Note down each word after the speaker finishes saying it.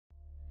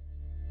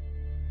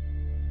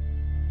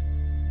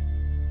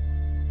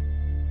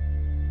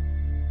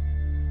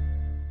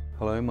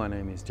Hello, my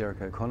name is Derek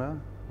O'Connor.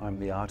 I'm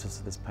the artist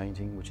of this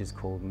painting, which is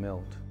called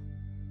Melt.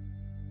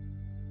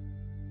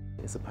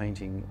 It's a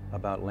painting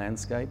about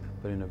landscape,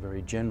 but in a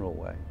very general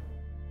way.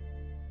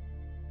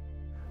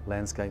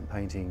 Landscape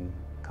painting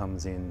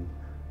comes in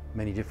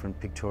many different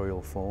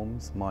pictorial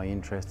forms. My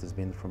interest has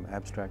been from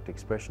abstract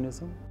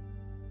expressionism.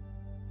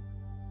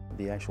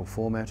 The actual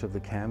format of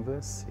the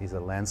canvas is a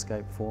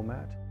landscape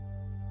format.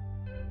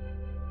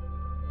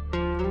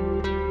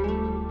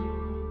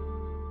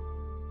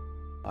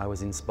 I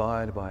was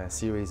inspired by a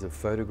series of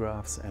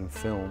photographs and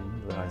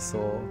film that I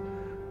saw,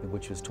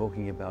 which was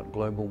talking about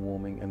global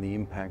warming and the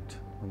impact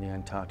on the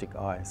Antarctic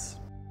ice.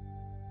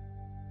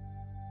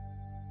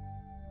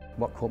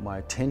 What caught my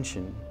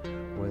attention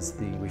was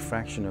the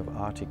refraction of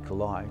Arctic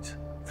light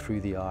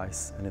through the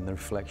ice and then the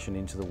reflection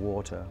into the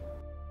water.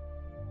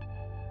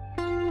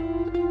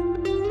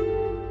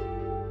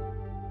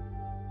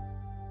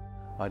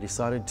 I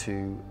decided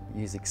to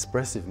use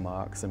expressive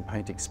marks and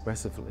paint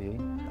expressively,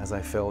 as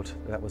I felt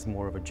that was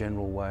more of a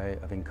general way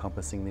of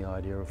encompassing the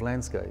idea of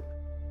landscape.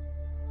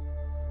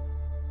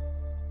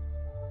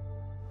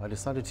 I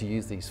decided to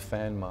use these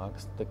fan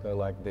marks that go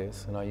like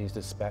this, and I used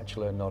a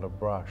spatula, not a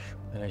brush.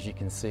 And as you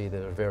can see,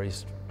 there are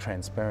various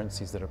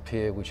transparencies that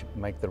appear which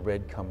make the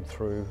red come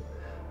through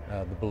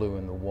the blue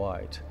and the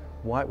white.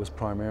 White was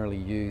primarily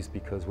used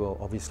because, well,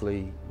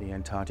 obviously the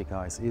Antarctic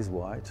ice is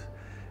white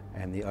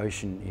and the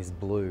ocean is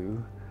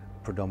blue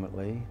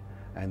predominantly,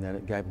 and then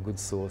it gave a good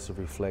source of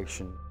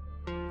reflection.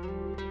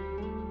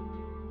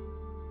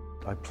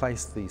 I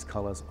placed these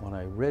colours on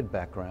a red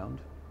background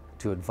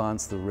to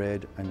advance the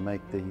red and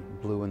make the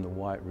blue and the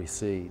white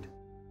recede.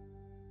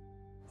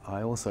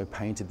 I also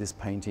painted this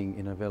painting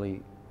in a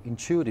very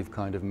intuitive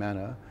kind of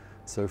manner.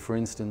 So for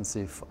instance,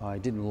 if I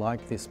didn't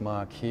like this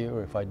mark here,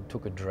 or if I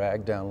took a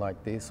drag down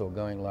like this or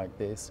going like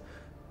this,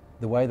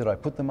 the way that I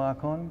put the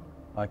mark on,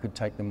 I could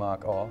take the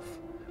mark off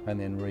and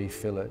then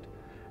refill it.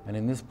 And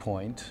in this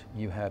point,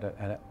 you had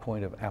a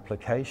point of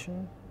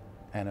application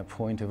and a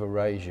point of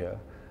erasure,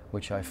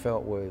 which I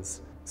felt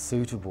was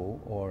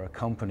suitable or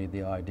accompanied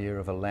the idea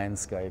of a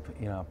landscape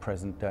in our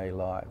present day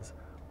lives,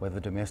 whether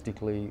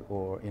domestically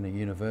or in a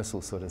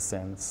universal sort of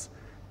sense,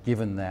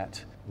 given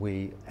that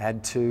we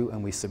add to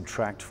and we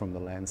subtract from the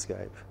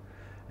landscape.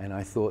 And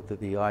I thought that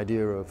the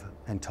idea of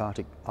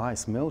Antarctic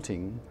ice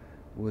melting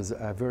was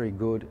a very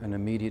good and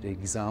immediate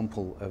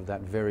example of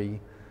that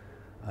very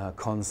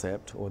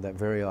concept, or that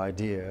very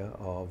idea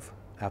of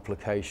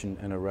application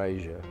and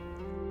erasure.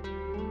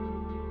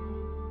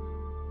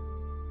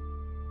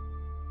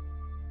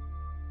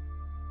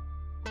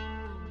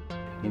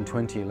 In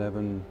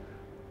 2011,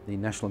 the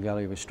National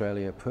Gallery of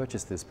Australia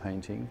purchased this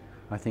painting.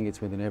 I think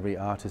it's within every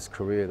artist's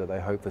career that they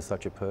hope for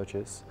such a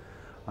purchase.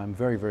 I'm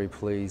very, very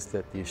pleased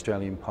that the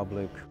Australian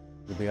public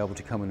will be able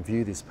to come and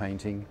view this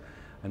painting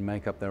and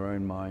make up their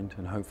own mind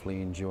and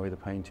hopefully enjoy the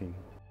painting.